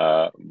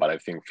 But I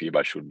think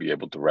FIBA should be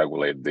able to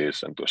regulate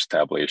this and to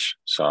establish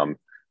some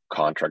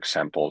contract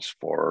samples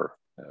for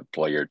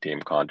player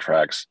team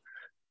contracts,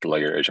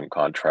 player agent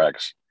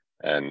contracts,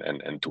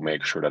 and to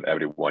make sure that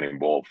everyone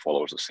involved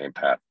follows the same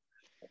path.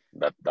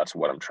 That's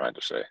what I'm trying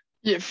to say.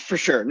 Yeah, for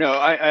sure. No,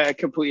 I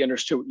completely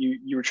understood what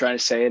you were trying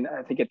to say. And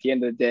I think at the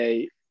end of the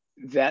day,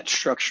 that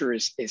structure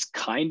is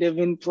kind of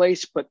in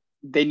place, but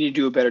they need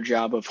to do a better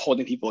job of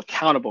holding people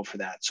accountable for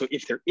that. So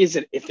if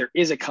there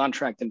is a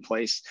contract in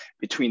place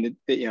between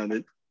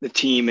the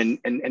team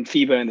and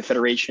FIBA and the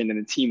federation and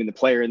the team and the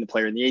player and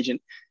the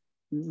agent,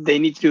 they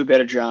need to do a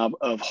better job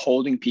of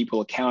holding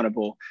people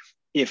accountable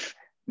if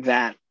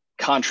that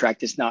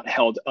contract is not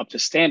held up to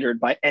standard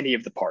by any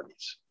of the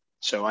parties.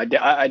 So I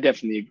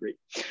definitely agree.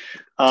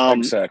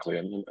 Exactly,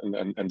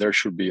 and there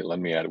should be. Let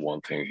me add one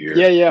thing here.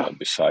 Yeah.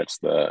 Besides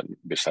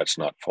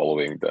not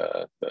following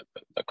the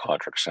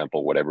contract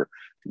sample, whatever,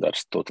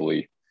 that's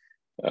totally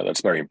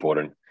that's very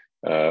important.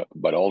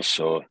 But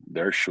also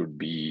there should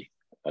be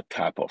a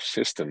type of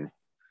system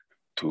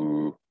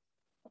to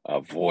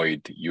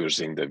avoid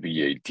using the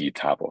VAT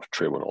type of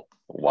tribunal.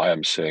 Why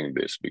I'm saying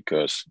this?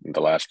 Because in the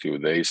last few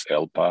days,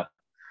 ELPA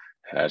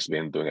has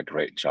been doing a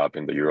great job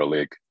in the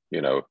EuroLeague.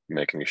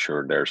 Making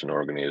sure there's an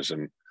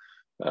organism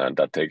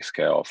that takes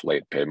care of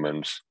late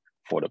payments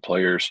for the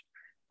players.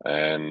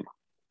 And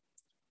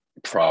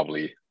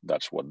probably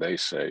that's what they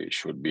say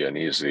should be an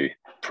easy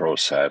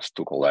process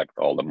to collect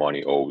all the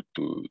money owed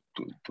to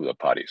the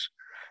parties.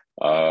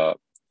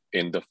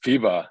 In the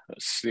FIBA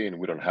scene,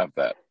 we don't have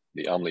that.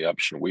 The only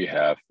option we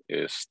have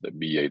is the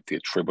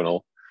VAT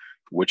tribunal,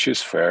 which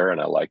is fair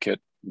and I like it.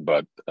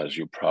 But as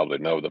you probably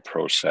know, the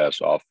process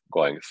of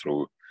going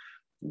through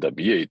the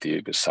VAT,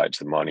 besides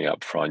the money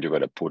up front you got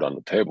to put on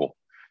the table,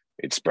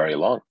 it's very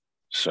long.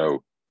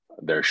 So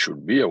there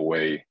should be a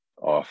way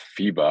of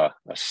FIBA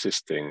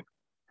assisting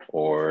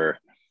or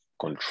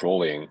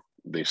controlling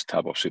these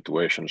type of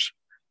situations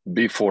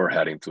before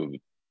heading to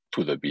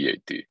the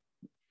VAT.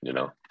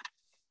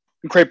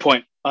 Great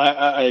point.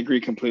 I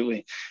agree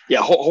completely.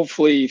 Yeah,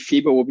 hopefully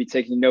FIBA will be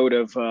taking note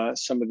of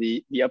some of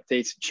the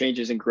updates,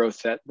 changes, and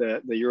growth that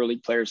the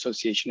EuroLeague Player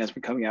Association has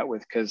been coming out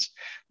with, because,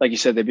 like you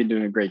said, they've been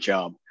doing a great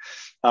job.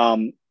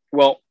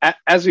 Well,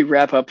 as we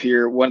wrap up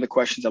here, one of the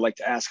questions I like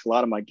to ask a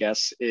lot of my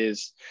guests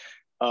is,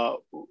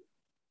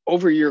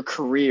 over your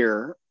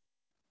career,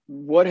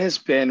 what has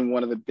been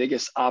one of the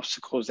biggest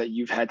obstacles that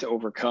you've had to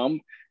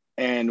overcome,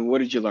 and what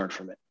did you learn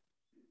from it?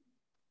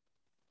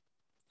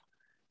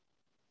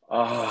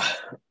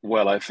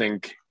 Well, I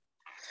think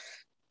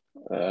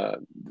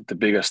the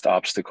biggest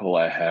obstacle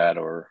I had,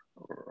 or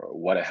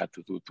what I had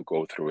to do to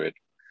go through it,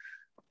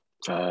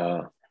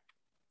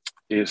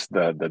 is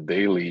the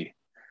daily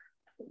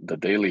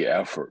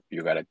effort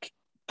you gotta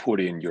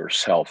put in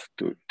yourself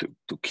to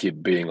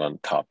keep being on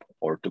top,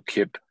 or to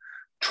keep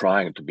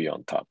trying to be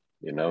on top.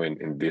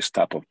 In this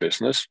type of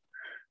business,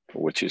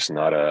 which is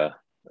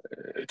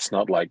it's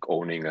not like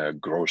owning a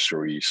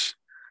groceries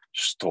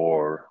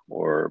store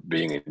or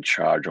being in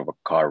charge of a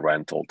car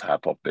rental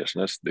type of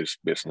business. This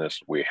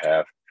business we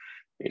have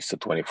is a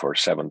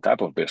 24/7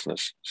 type of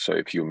business. So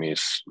if you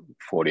miss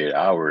 48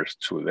 hours,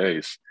 2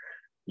 days,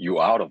 you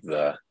out of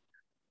the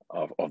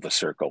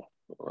circle.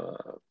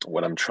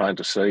 What I'm trying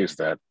to say is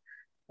that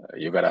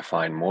you gotta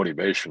find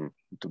motivation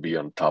to be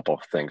on top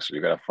of things.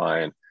 You gotta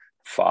find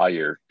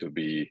fire to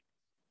be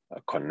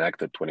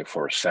connected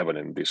 24/7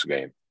 in this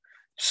game.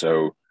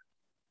 So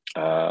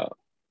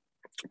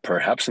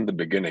perhaps in the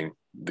beginning,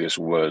 this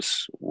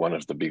was one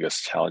of the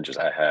biggest challenges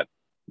I had,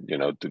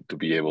 to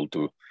be able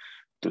to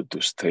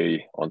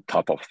stay on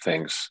top of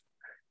things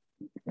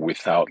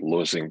without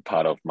losing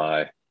part of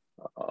my,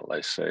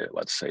 let's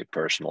say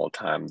personal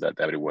time that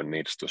everyone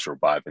needs to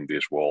survive in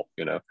this world,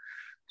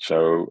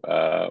 So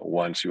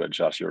once you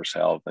adjust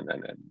yourself,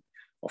 and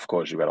of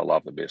course you gotta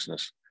love the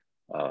business,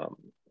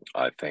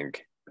 I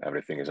think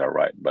everything is all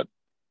right. But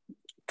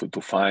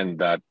to find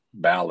that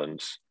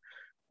balance,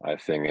 I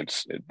think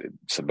it's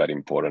a very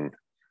important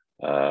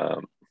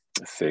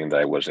thing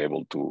that I was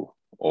able to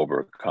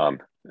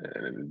overcome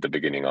in the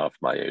beginning of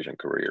my Asian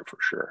career, for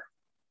sure.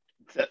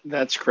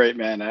 That's great,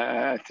 man.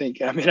 I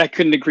think, I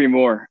couldn't agree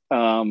more.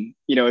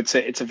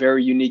 It's a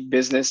very unique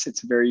business.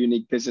 It's a very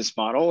unique business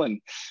model,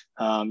 and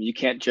you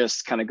can't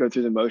just kind of go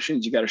through the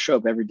motions. You got to show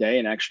up every day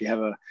and actually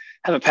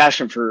have a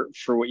passion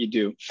for what you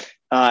do.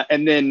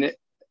 And then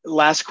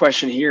last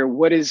question here: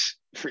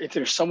 if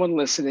there's someone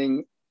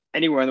listening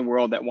anywhere in the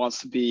world that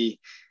wants to be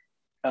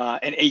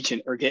an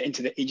agent or get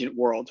into the agent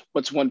world,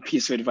 what's one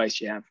piece of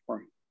advice you have for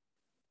them?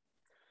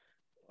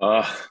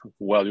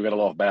 Well, you gotta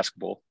love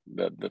basketball.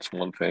 That's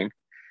one thing.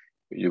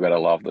 You gotta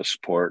love the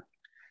sport,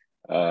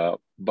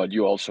 but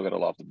you also gotta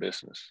love the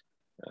business,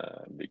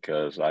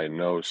 because I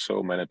know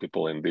so many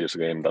people in this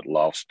game that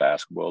loves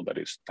basketball, that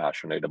is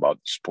passionate about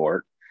the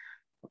sport,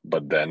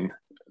 but then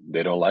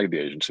they don't like the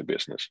agency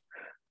business.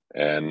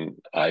 And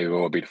I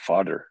go a bit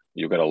farther.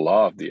 You gotta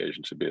love the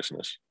agency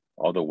business.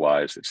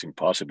 Otherwise, it's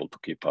impossible to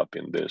keep up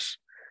in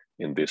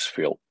this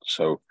field.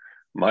 So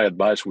my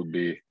advice would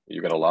be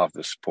you gotta love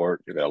the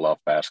sport, you gotta love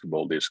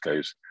basketball in this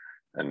case,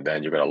 and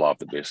then you gotta love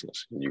the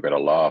business. You gotta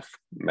love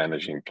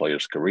managing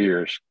players'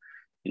 careers.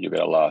 You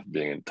gotta love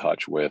being in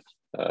touch with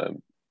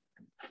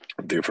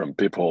different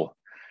people.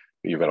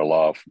 You gotta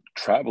love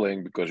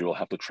traveling because you will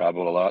have to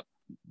travel a lot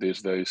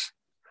these days,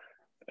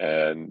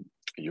 and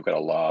you gotta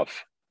love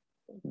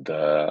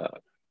the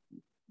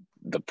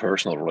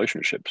personal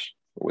relationships,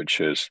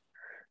 which is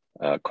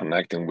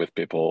connecting with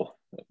people,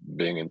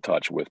 being in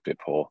touch with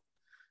people,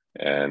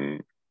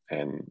 and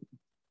and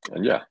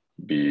and yeah,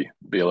 be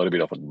a little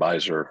bit of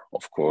advisor,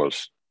 of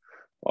course,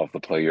 of the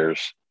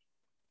players.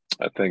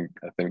 I think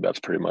that's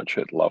pretty much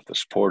it. Love the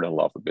sport and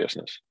love the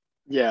business.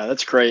 Yeah,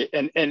 that's great.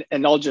 And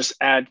I'll just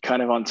add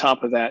kind of on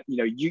top of that,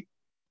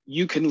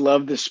 you can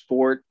love the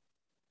sport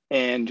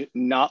and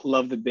not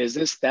love the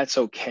business. That's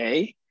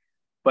okay.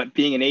 But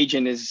being an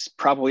agent is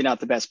probably not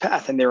the best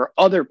path. And there are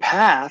other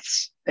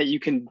paths that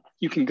you can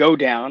go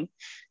down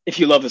if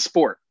you love the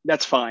sport.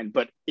 That's fine.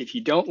 But if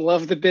you don't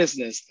love the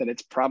business, then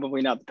it's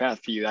probably not the path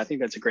for you. I think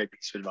that's a great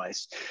piece of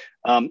advice.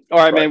 All right,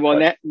 Right, man. Well,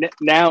 right.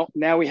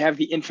 now we have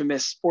the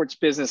infamous sports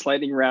business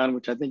lightning round,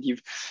 which I think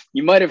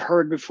you might have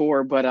heard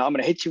before. But I'm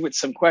going to hit you with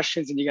some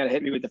questions, and you got to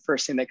hit me with the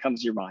first thing that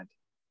comes to your mind.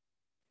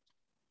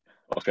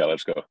 Okay,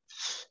 let's go.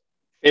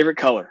 Favorite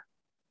color?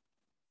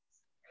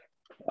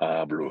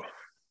 Blue.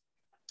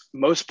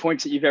 Most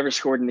points that you've ever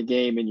scored in a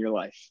game in your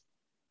life?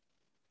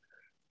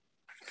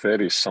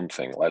 30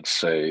 something, let's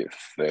say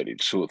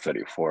 32,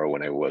 34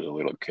 when I was a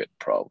little kid,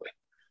 probably.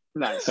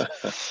 Nice.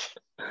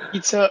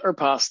 Pizza or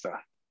pasta?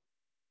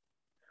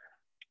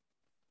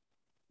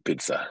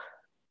 Pizza.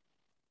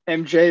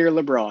 MJ or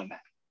LeBron?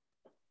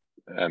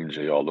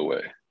 MJ all the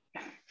way.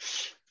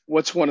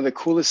 What's one of the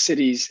coolest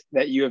cities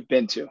that you have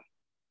been to?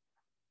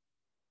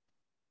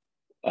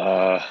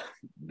 Uh,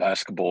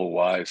 Basketball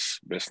wise,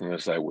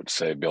 business, I would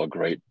say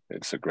Belgrade.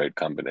 It's a great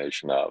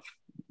combination of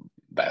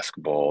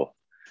basketball,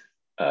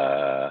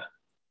 uh,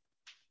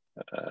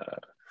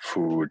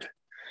 food,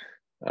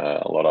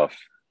 a lot of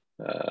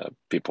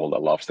people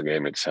that loves the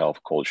game itself,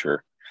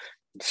 culture.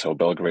 So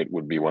Belgrade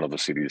would be one of the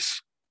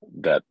cities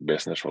that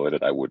business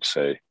related, I would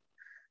say.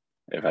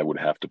 If I would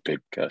have to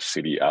pick a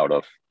city out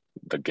of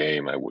the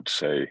game, I would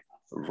say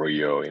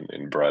Rio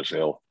in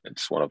Brazil.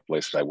 It's one of the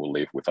places I will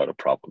live without a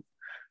problem.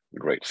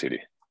 Great city.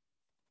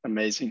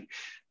 Amazing.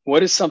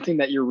 What is something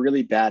that you're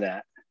really bad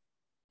at?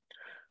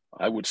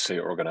 I would say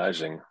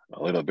organizing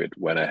a little bit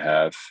when I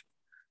have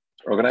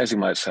organizing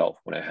myself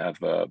when I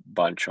have a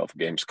bunch of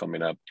games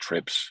coming up,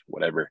 trips,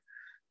 whatever.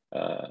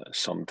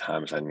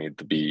 Sometimes I need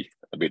to be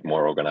a bit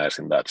more organized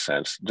in that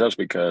sense, just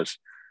because,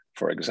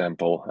 for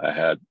example, I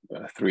had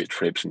 3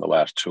 trips in the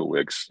last 2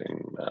 weeks in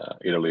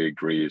Italy,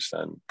 Greece,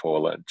 and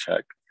Poland,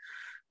 Czech,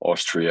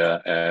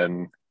 Austria.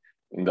 And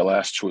in the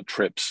last 2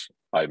 trips,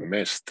 I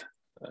missed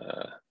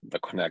the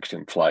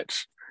connecting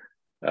flights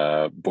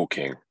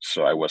booking.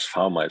 So I was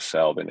found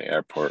myself in the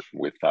airport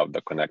without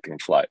the connecting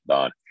flight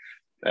done.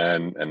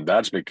 And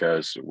that's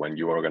because when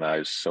you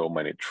organize so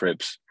many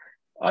trips,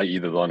 I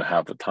either don't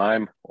have the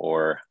time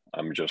or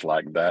I'm just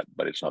like that,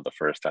 but it's not the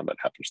first time that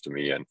happens to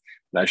me. And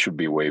I should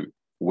be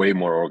way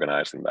more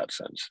organized in that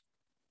sense.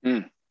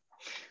 Mm.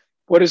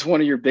 What is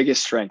one of your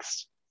biggest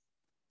strengths?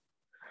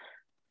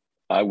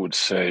 I would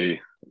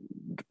say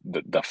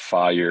the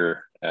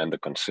fire and the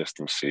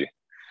consistency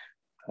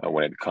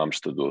when it comes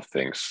to do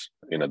things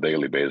in a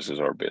daily basis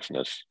or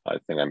business. I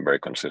think I'm very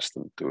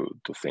consistent to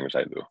things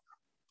I do.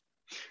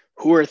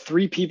 Who are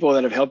 3 people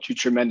that have helped you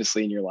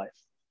tremendously in your life?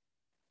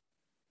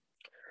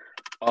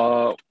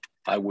 Uh,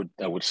 I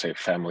would say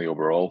family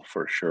overall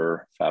for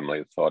sure.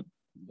 Family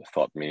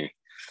taught me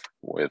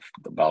with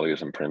the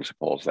values and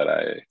principles that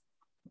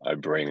I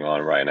bring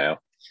on right now.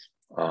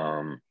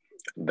 Um,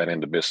 then in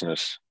the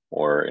business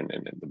or in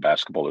the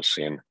basketball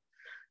scene,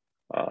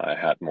 I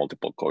had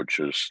multiple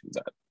coaches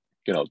that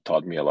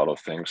taught me a lot of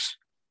things,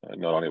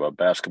 not only about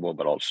basketball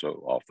but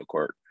also off the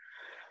court.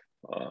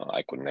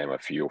 I could name a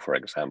few, for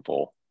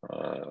example,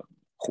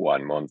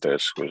 Juan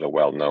Montes, who is a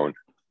well-known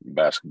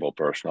basketball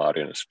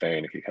personality in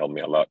Spain. He helped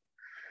me a lot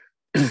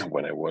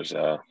when I was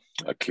a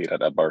kid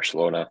at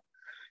Barcelona,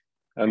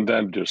 and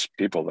then just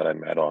people that I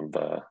met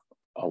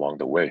along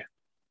the way.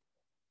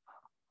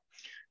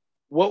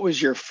 What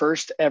was your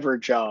first ever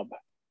job?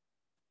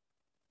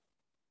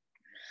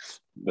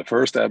 The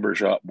first ever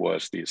job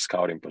was the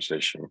scouting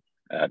position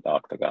at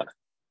Octagon.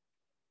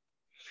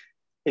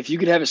 If you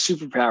could have a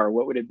superpower,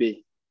 what would it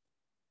be?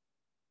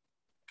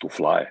 To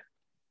fly.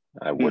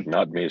 I would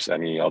not miss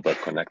any other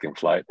connecting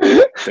flight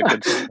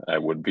tickets. I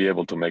would be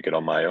able to make it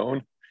on my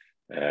own.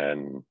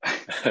 And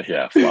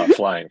yeah,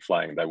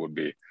 flying, that would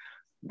be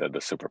the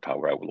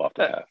superpower I would love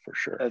to have for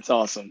sure. That's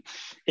awesome.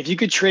 If you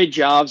could trade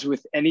jobs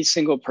with any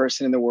single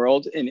person in the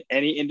world in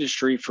any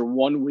industry for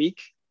 1 week,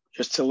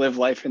 just to live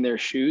life in their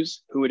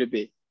shoes, who would it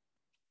be?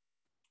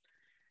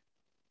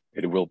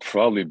 It will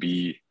probably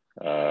be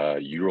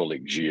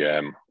EuroLeague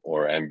GM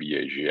or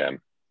NBA GM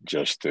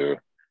just to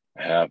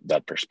have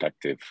that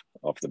perspective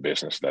of the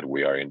business that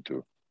we are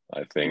into.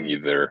 I think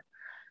either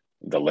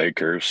the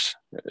Lakers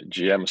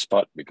GM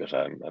spot, because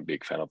I'm a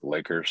big fan of the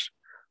Lakers,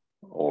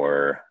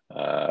 or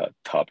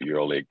top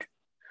EuroLeague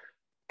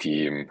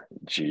team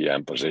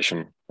GM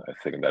position, I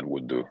think that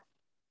would do.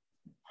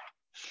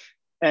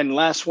 And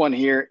last one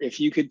here, if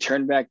you could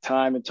turn back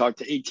time and talk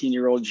to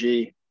 18-year-old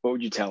G, what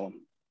would you tell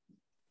him?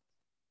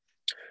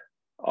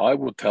 I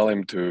would tell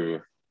him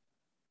to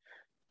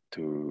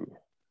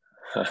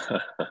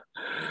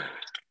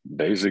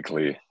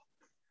basically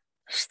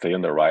stay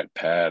on the right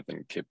path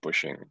and keep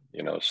pushing.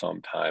 You know,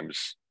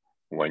 sometimes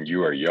when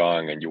you are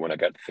young and you want to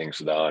get things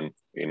done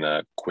in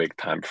a quick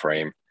time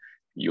frame,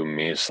 you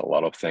miss a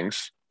lot of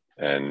things,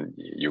 and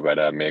you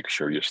gotta make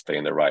sure you stay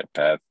in the right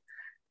path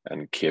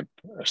and keep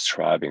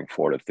striving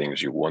for the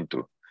things you want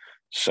to.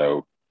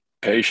 So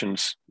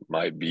patience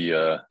might be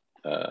a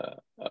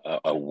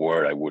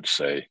word I would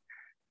say,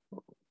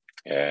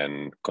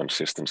 and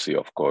consistency,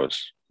 of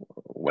course,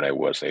 when I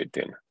was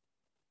 18.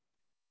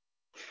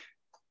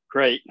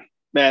 Great.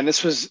 Man,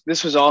 this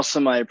was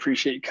awesome. I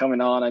appreciate you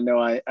coming on. I know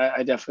I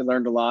definitely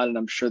learned a lot, and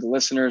I'm sure the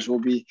listeners will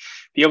be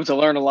able to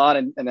learn a lot.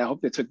 And I hope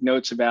they took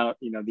notes about,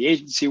 you know, the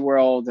agency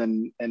world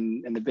and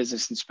the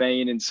business in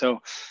Spain. And so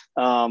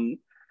I'm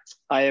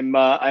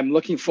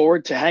looking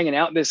forward to hanging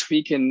out this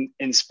week in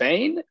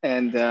Spain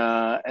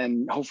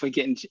and hopefully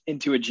getting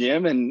into a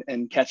gym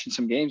and catching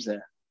some games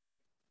there.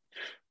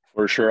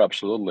 For sure,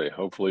 absolutely.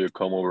 Hopefully you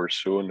come over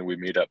soon. We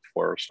meet up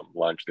for some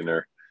lunch,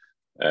 dinner.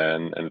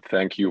 And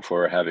thank you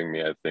for having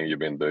me. I think you've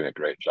been doing a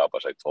great job,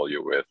 as I told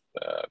you, with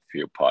a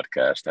few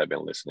podcasts I've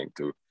been listening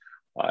to.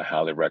 I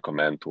highly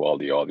recommend to all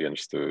the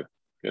audience to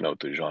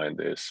join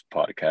this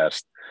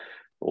podcast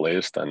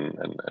list and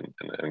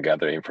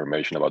gather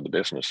information about the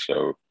business.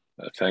 So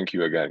thank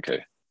you again,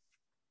 Kay.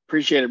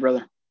 Appreciate it,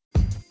 brother.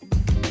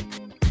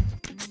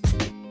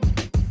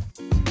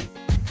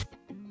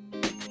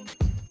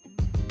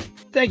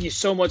 Thank you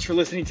so much for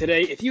listening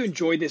today. If you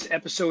enjoyed this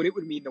episode, it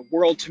would mean the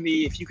world to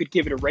me if you could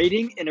give it a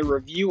rating and a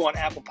review on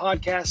Apple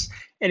Podcasts.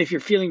 And if you're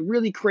feeling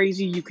really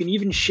crazy, you can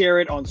even share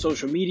it on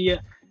social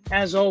media.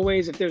 As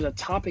always, if there's a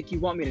topic you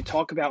want me to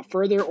talk about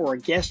further or a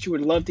guest you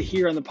would love to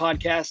hear on the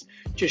podcast,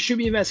 just shoot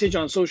me a message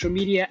on social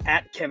media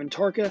 @Kevin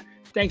Tarka.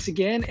 Thanks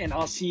again, and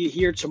I'll see you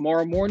here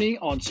tomorrow morning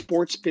on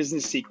Sports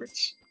Business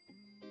Secrets.